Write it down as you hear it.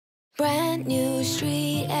Brand new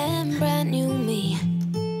street and brand new me.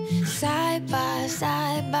 Side by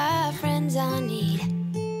friends I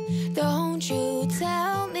need. Don't you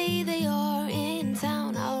tell me that you're in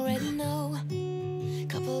town. I already know.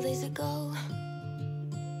 Couple days ago.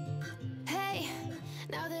 Hey,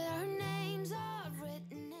 now that our names are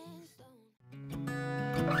written in stone.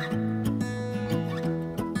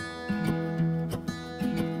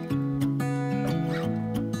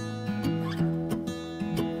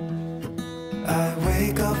 I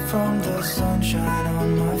wake up from the sunshine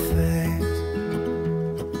on my face,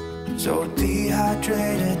 so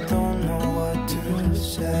dehydrated, don't know what to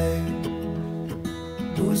say.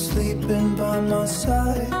 Who's sleeping by my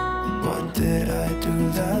side? What did I do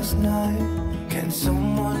last night? Can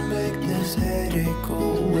someone make this headache go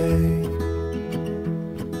away?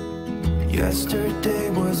 Yesterday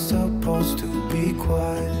was supposed to be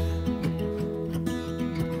quiet,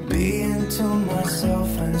 being to myself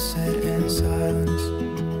and sit in silence,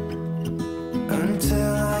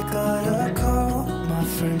 until I got a call. My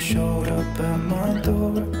friend showed up at my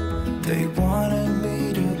door. They wanted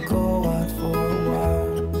me to go out for a while.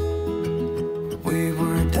 We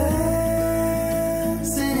were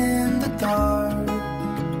dancing in the dark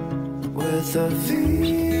with a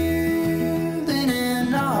feeling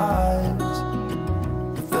in our eyes.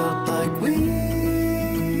 Felt like we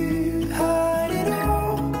had it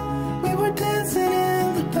all. We were dancing in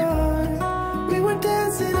the dark. We were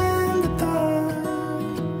dancing in the dark.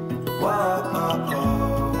 Wow, oh, oh,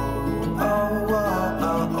 oh,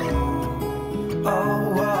 oh, oh, oh,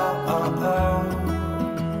 oh, oh, oh.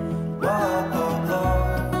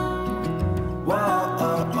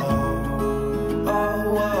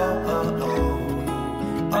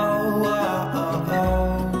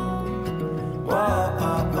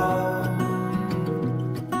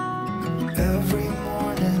 Every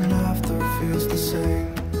morning after feels the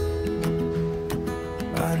same.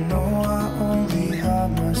 I know I only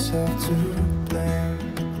have myself to blame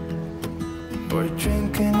for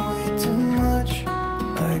drinking way too much.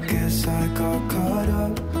 I guess I got caught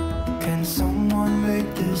up. Can someone make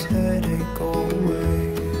this headache go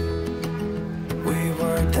away? We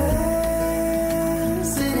were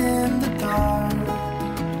dancing in the dark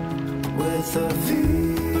with a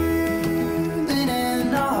feeling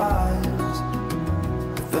in our eyes.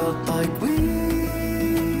 Felt like we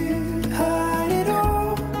had it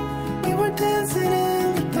all. We were dancing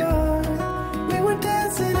in the dark. We were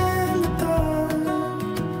dancing in the dark.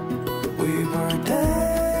 We were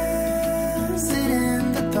dancing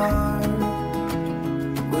in the dark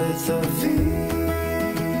with a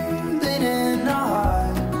feeling in our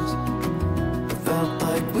eyes. Felt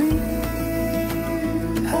like we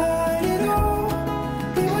had it all.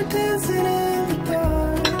 We were dancing in the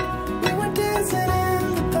dark. We were dancing in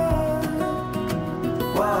the dark.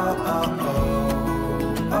 Wow, oh, oh,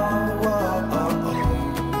 oh, oh, oh, oh.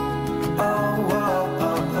 Oh, oh,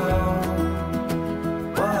 oh, oh.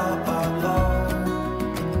 Wow, oh, oh.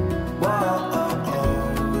 Wow, oh, oh.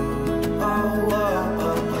 Oh, oh,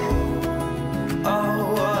 oh, oh.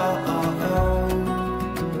 Oh, oh, oh, oh.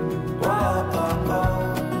 Wow, oh, oh.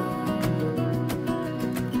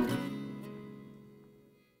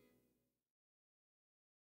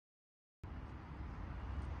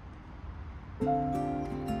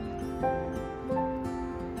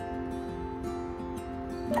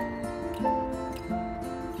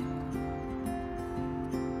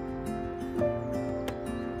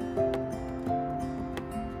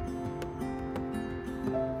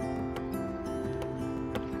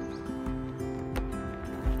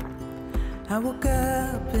 I woke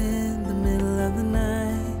up in the middle of the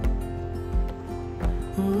night.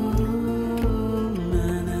 Na,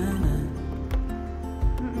 na, na.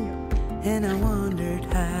 And I wondered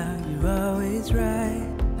how you're always right.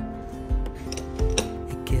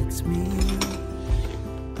 It gets me.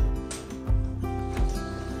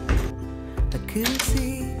 I couldn't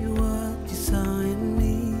see what you saw in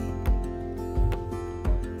me.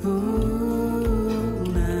 Ooh,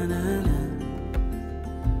 na, na, na.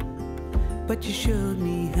 But you showed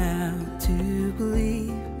me how to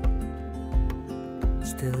believe.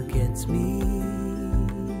 Still gets me.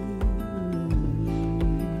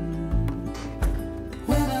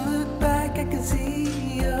 When I look back, I can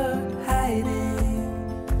see you're hiding,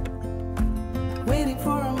 waiting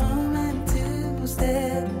for a moment to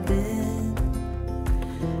step in.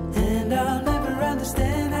 And I'll never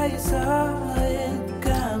understand how you saw it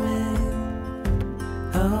coming.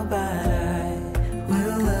 Oh, but I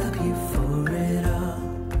will love you for it all.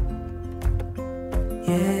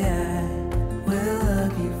 Yeah, I will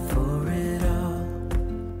love you for it all.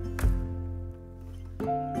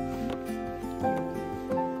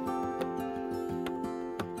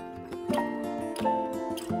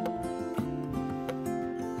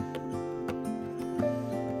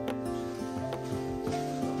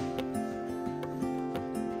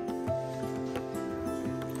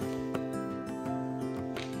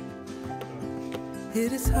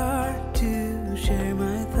 It is hard to share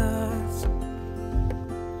my thoughts.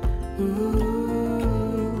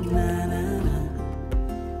 Ooh, na na na.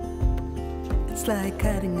 It's like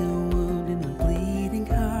cutting a wound in a bleeding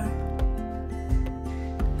heart.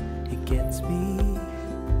 It gets me.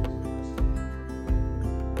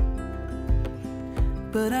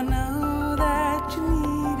 But I know that you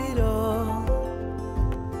need it all.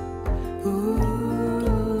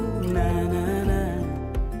 Ooh, na na na.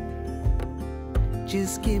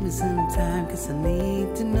 Just give me some time, 'cause I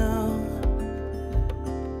need to know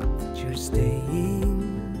that you're staying.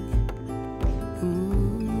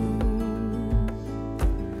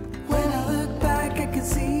 When I look back, I can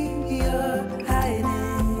see you're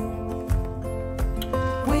hiding,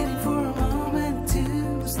 waiting for a moment to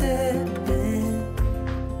step in.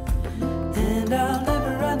 And I'll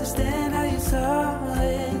never understand how you saw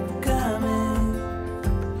it coming.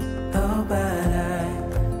 Oh, but I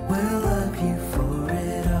will love you for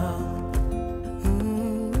it all.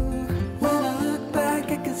 When I look back,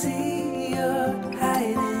 I can see you're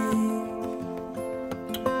hiding,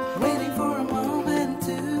 waiting for a moment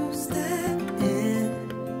to step in.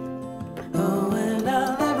 Oh, and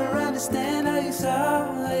I'll never understand how you saw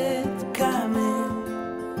it coming.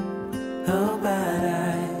 Oh, but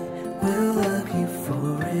I will love you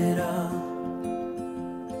for it all.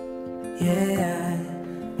 Yeah, I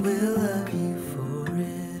will love you for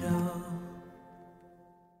it all.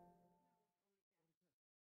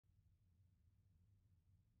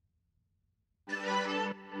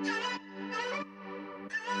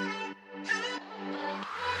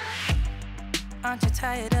 Aren't you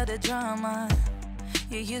tired of the drama?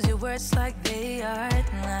 You use your words like they are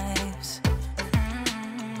knives.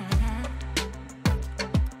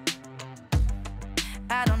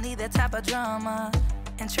 I don't need that type of drama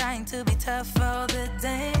and trying to be tough all the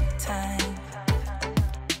dang time.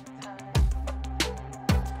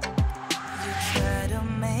 You try to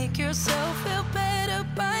make yourself feel better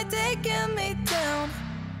by taking me down.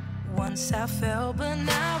 Once I fell, but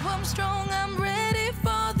now I'm strong, I'm ready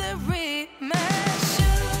for the rematch.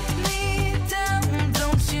 Shoot me down,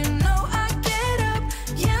 don't you know I get up?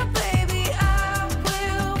 Yeah, baby, I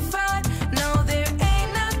will fight. No, there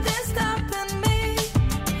ain't nothing stopping me.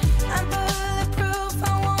 I'm bulletproof,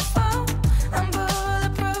 I won't fall. I'm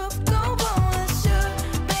bulletproof, go on and shoot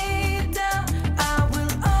me down. I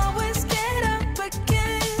will always get up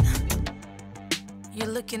again.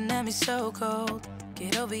 You're looking at me so cold.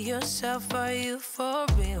 Get over yourself, are you for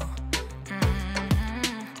real?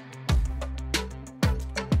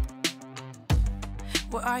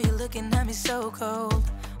 Why are you looking at me so cold?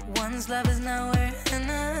 One's love is now we're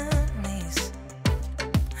enemies.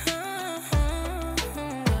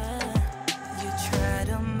 You try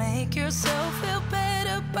to make yourself feel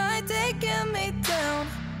better by taking me down.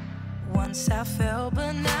 Once I fell,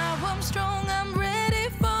 but now I'm strong, I'm ready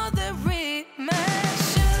for the rematch.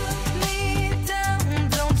 Shoot me down,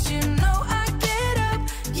 don't you know I get up?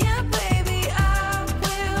 Yeah, baby, I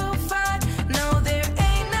will fight. No, there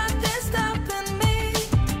ain't nothing stopping me.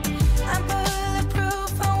 I'm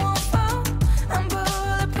bulletproof, I won't fall. I'm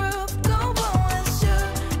bulletproof, go on and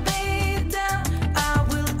shoot me down. I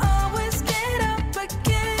will always get up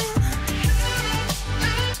again.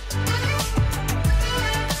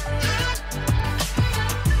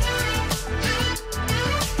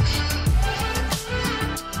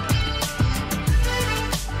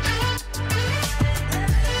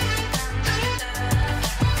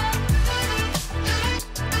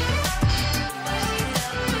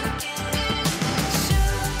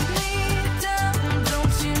 Shoot me down,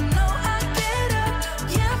 don't you know I get up?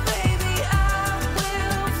 Yeah, baby, I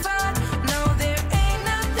will fight. No, there ain't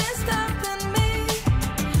nothing stopping me.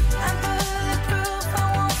 I'm bulletproof, I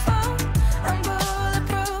won't fall. I'm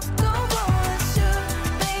bulletproof, go on and shoot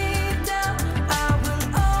me down. I will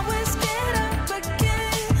always get up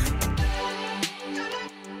again.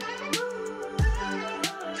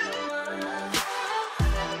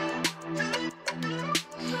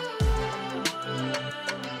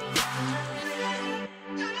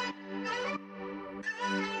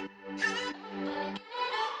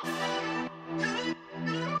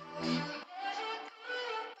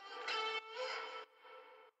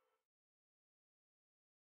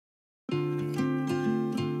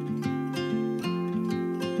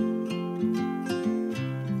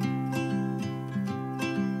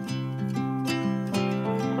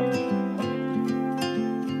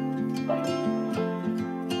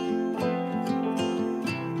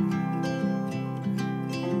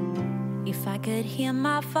 If I could hear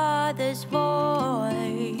my father's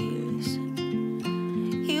voice,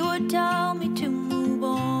 he would tell me to move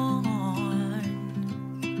on.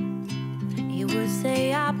 He would say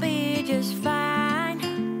I'll be just fine.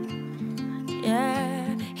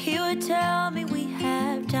 Yeah, he would tell me we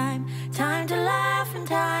have time, time to laugh and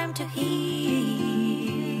time to heal.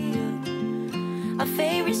 Our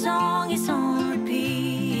favorite song is on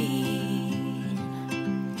repeat,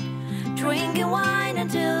 drinking wine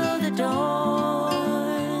until the dawn,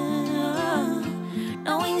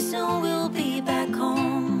 knowing soon we'll be back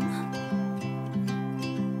home.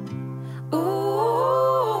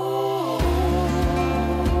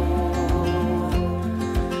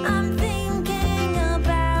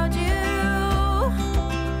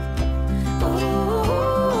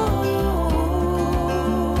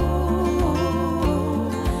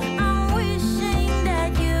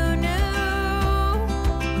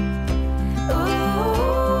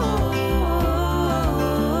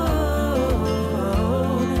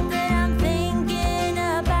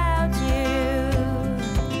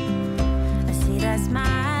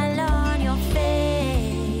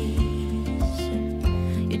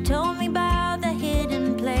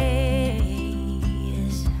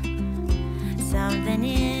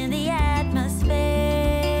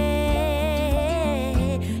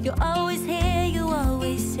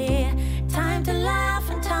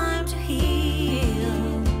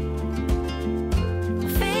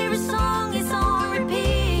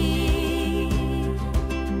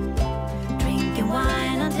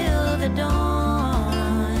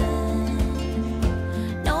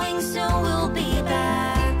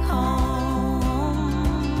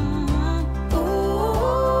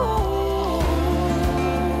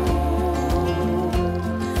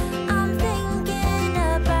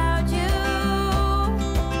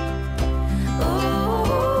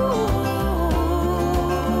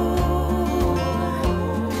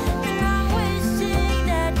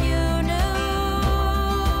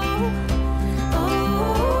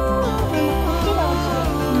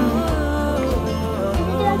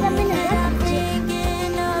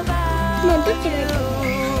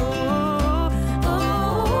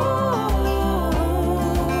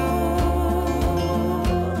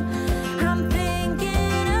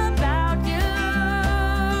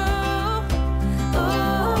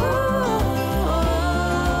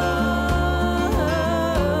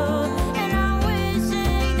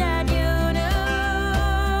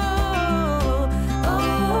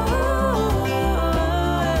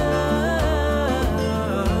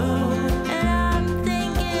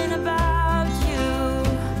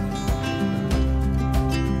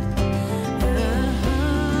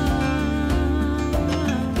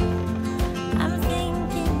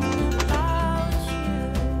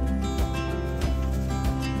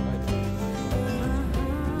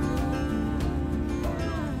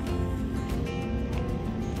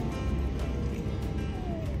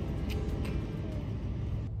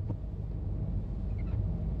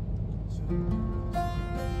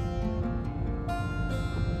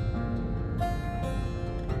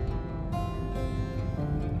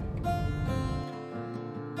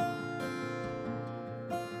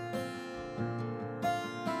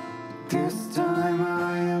 This time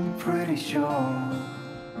I am pretty sure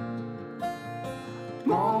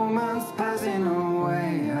moments passing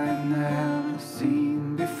away I've never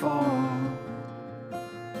seen before.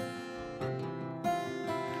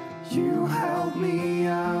 You helped me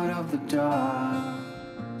out of the dark.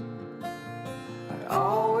 I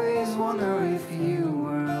always wonder if you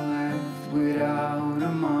were left without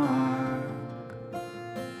a mark.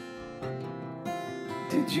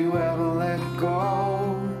 Did you ever let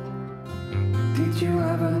go? Did you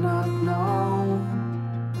ever not know?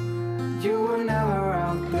 You were never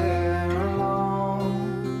out there alone.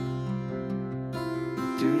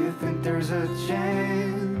 Do you think there's a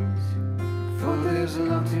chance for this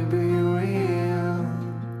love to be real?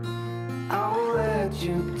 I will let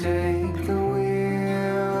you take the wheel.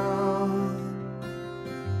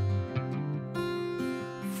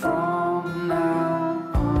 From now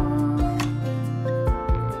on,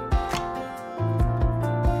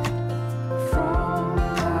 from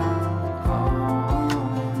now on,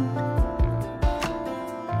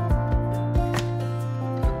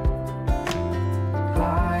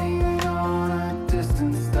 lying on a distant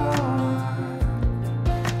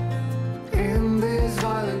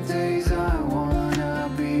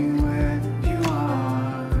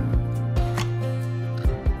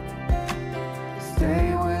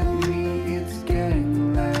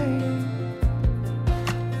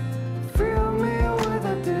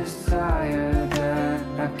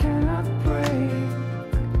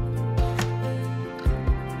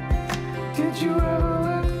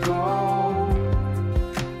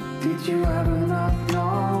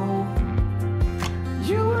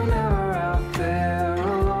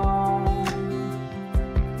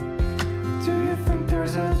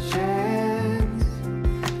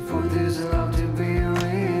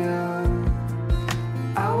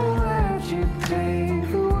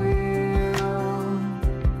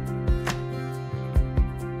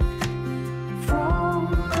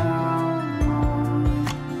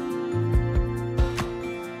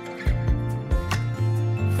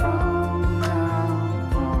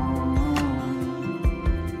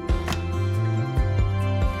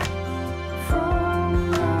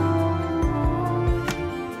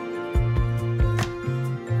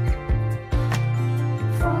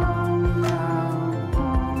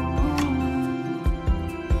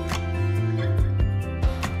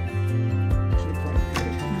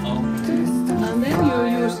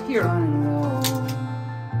here.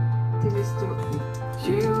 This is the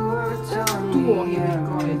duo here we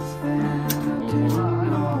call it. I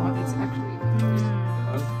don't know what it's actually.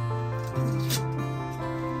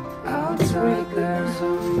 It's really good.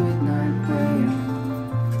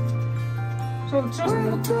 So just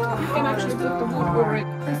put, you can actually put the wood over it.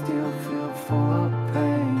 I still feel full of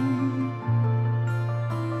pain.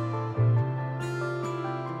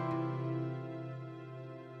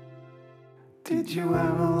 Did you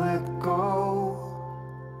ever let go?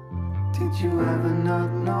 Did you ever not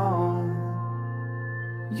know?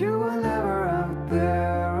 You were never out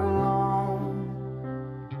there alone.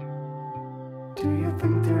 Do you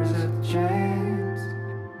think there's a chance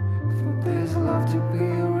for this love to be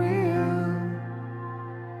real?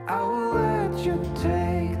 I will let you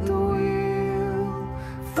take the wheel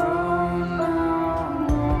from now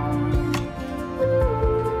on.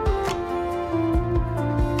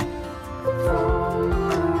 From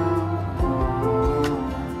now on.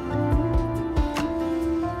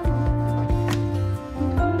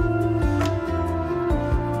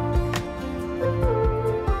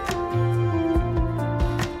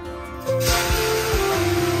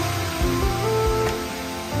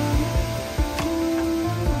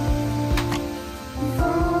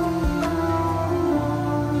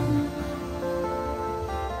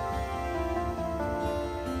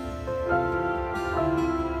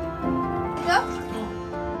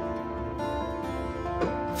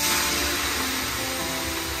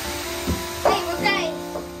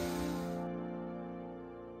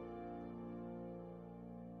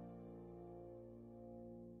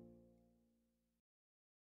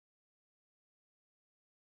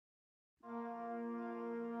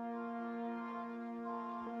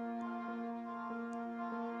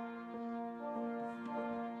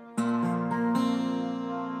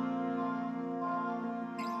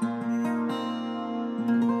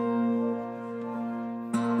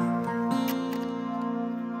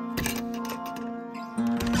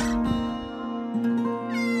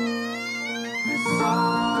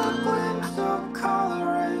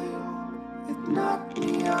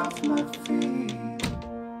 Off my feet,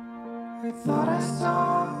 I thought I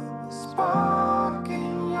saw a spark.